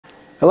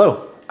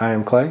Hello, I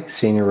am Clay,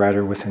 senior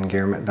writer with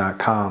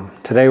Engearment.com.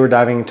 Today we're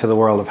diving into the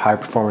world of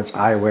high-performance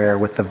eyewear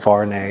with the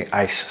Vuarnet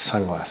Ice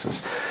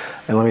Sunglasses.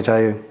 And let me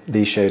tell you,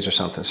 these shades are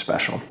something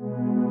special.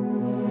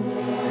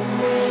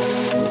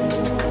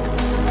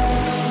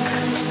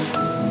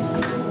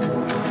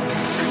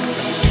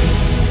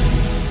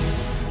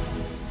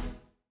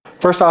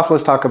 First off,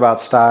 let's talk about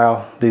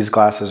style. These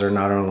glasses are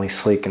not only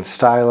sleek and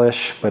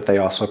stylish, but they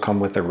also come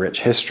with a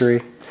rich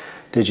history.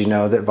 Did you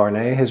know that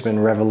Vuarnet has been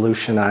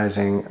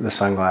revolutionizing the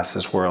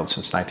sunglasses world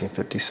since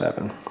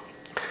 1957?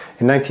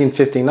 In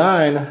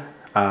 1959,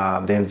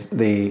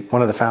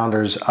 one of the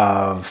founders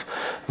of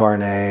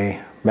Vuarnet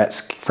met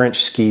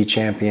French ski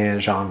champion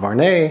Jean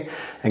Vuarnet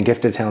and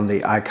gifted him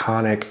the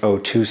iconic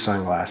O2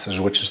 sunglasses,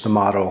 which is the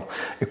model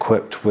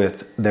equipped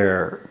with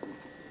their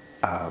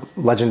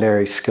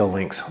legendary Skill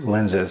Lynx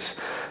lenses.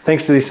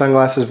 Thanks to these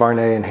sunglasses,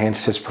 Vuarnet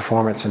enhanced his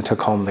performance and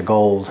took home the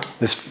gold.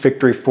 This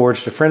victory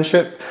forged a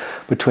friendship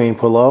between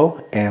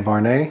Poulot and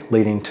Vuarnet,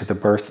 leading to the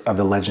birth of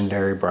the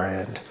legendary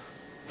brand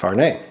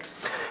Vuarnet.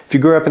 If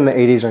you grew up in the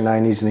 80s or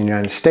 90s in the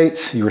United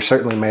States, you were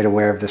certainly made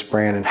aware of this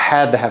brand and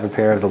had to have a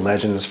pair of the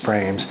Legends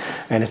frames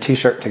and a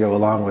t-shirt to go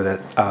along with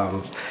it,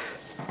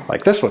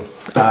 like this one.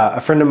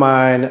 A friend of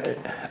mine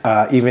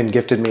even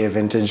gifted me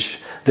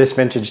this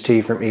vintage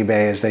tee from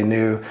eBay, as they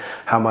knew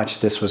how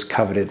much this was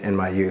coveted in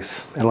my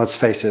youth. And let's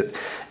face it,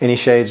 any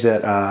shades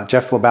that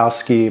Jeff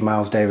Lebowski,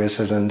 Miles Davis,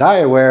 and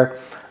Zendaya wear,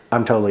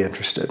 I'm totally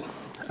interested.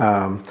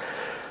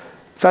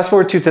 Fast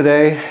forward to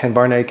today, and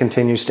Vuarnet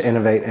continues to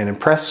innovate and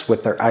impress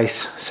with their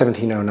Ice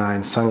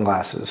 1709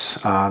 sunglasses.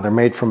 They're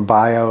made from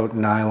bio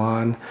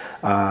nylon.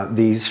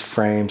 These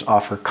frames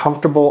offer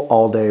comfortable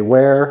all-day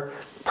wear,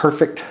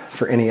 perfect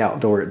for any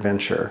outdoor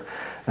adventure.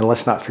 And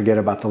let's not forget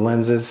about the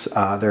lenses.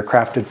 They're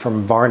crafted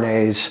from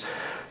Vuarnet's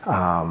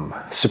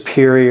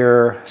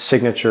superior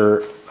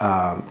signature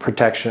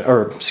protection,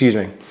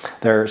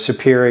 their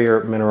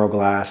superior mineral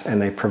glass,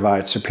 and they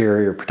provide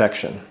superior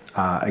protection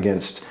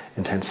against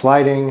intense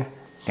lighting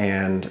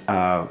and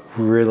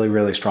really,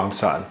 really strong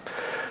sun.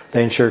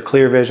 They ensure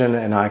clear vision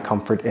and eye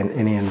comfort in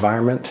any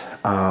environment.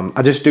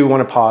 I just do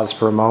want to pause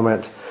for a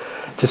moment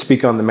to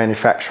speak on the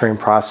manufacturing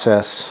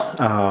process.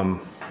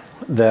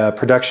 The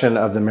production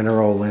of the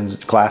mineral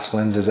glass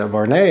lenses at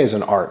Vuarnet is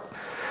an art.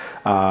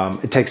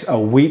 It takes a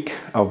week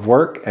of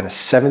work and a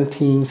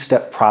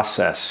 17-step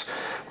process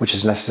which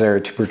is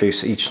necessary to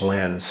produce each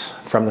lens,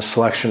 from the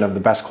selection of the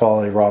best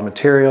quality raw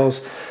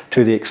materials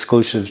to the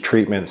exclusive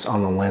treatments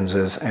on the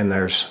lenses, and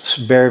there's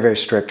very, very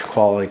strict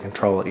quality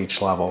control at each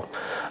level.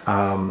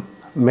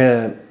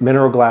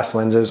 Mineral glass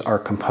lenses are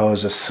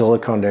composed of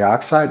silicon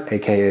dioxide,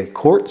 aka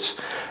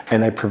quartz,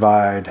 and they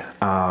provide,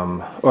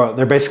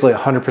 they're basically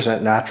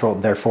 100% natural,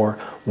 therefore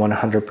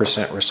 100%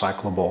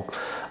 recyclable.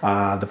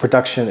 The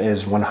production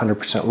is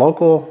 100%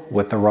 local,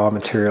 with the raw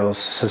materials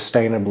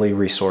sustainably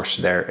resourced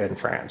there in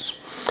France.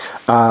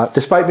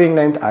 Despite being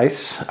named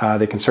ice,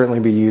 they can certainly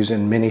be used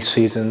in many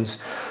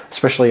seasons,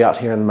 especially out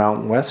here in the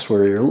Mountain West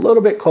where you're a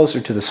little bit closer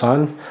to the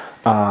sun.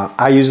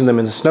 I use them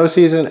in the snow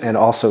season and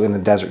also in the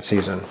desert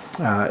season.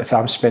 If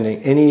I'm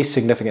spending any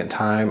significant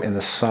time in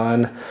the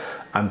sun,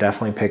 I'm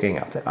definitely picking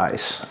up the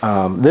ice.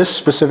 This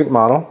specific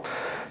model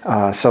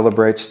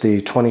celebrates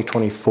the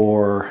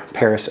 2024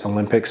 Paris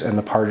Olympics and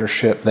the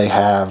partnership they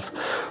have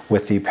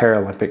with the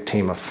Paralympic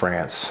team of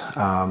France.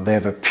 They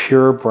have a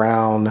pure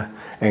brown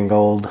and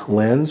gold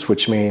lens,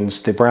 which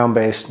means the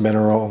brown-based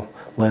mineral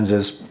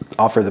lenses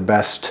offer the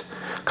best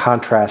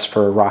contrast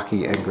for a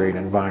rocky and green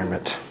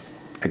environment.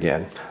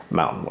 Again,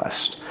 Mountain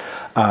West.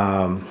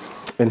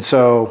 And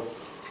so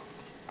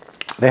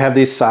they have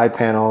these side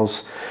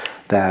panels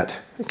that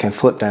can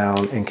flip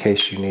down in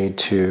case you need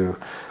to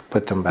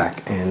put them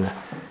back in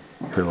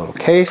your little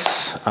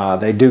case.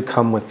 They do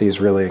come with these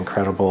really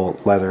incredible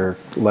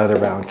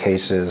leather-bound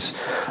cases.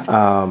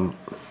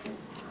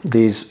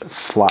 These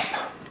flop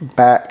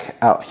back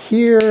out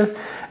here,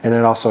 and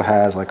it also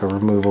has like a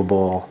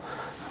removable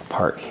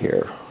part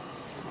here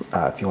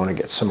if you want to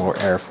get some more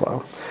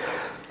airflow.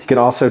 You can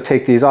also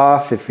take these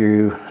off if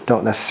you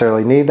don't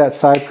necessarily need that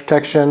side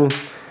protection.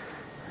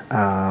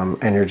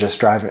 And you're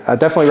just driving. I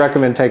definitely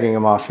recommend taking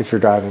them off if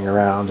you're driving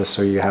around, just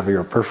so you have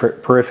your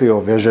perfect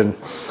peripheral vision.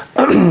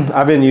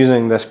 I've been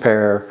using this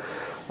pair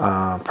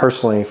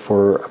personally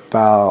for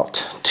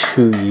about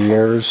 2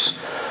 years.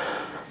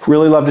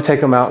 Really love to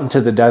take them out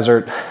into the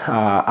desert.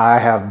 I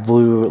have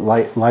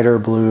lighter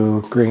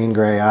blue, green,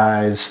 gray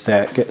eyes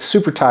that get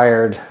super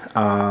tired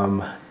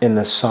in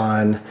the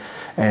sun,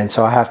 and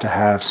so I have to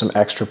have some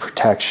extra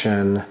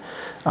protection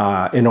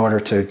in order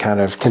to kind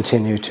of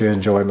continue to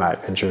enjoy my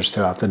adventures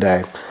throughout the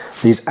day.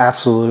 These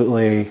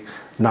absolutely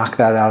knock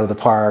that out of the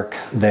park.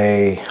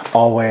 They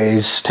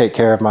always take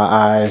care of my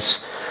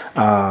eyes,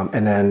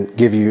 and then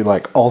give you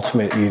like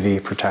ultimate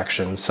UV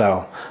protection.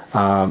 So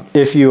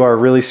if you are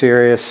really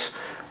serious,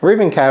 or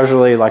even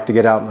casually like to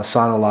get out in the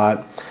sun a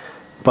lot,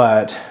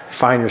 but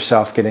find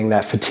yourself getting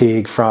that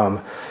fatigue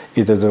from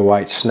either the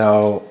white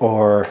snow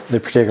or the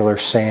particular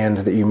sand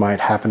that you might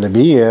happen to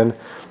be in,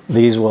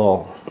 these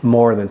will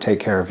more than take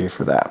care of you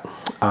for that.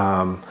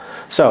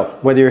 So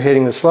whether you're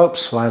hitting the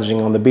slopes,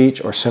 lounging on the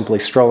beach, or simply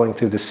strolling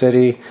through the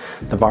city,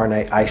 the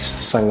Vuarnet Ice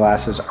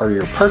Sunglasses are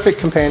your perfect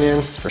companion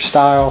for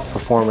style,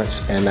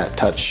 performance, and that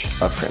touch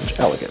of fringe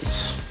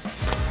elegance.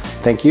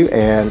 Thank you,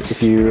 and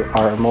if you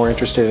are more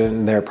interested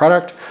in their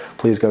product,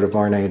 please go to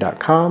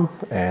vuarnet.com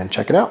and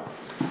check it out.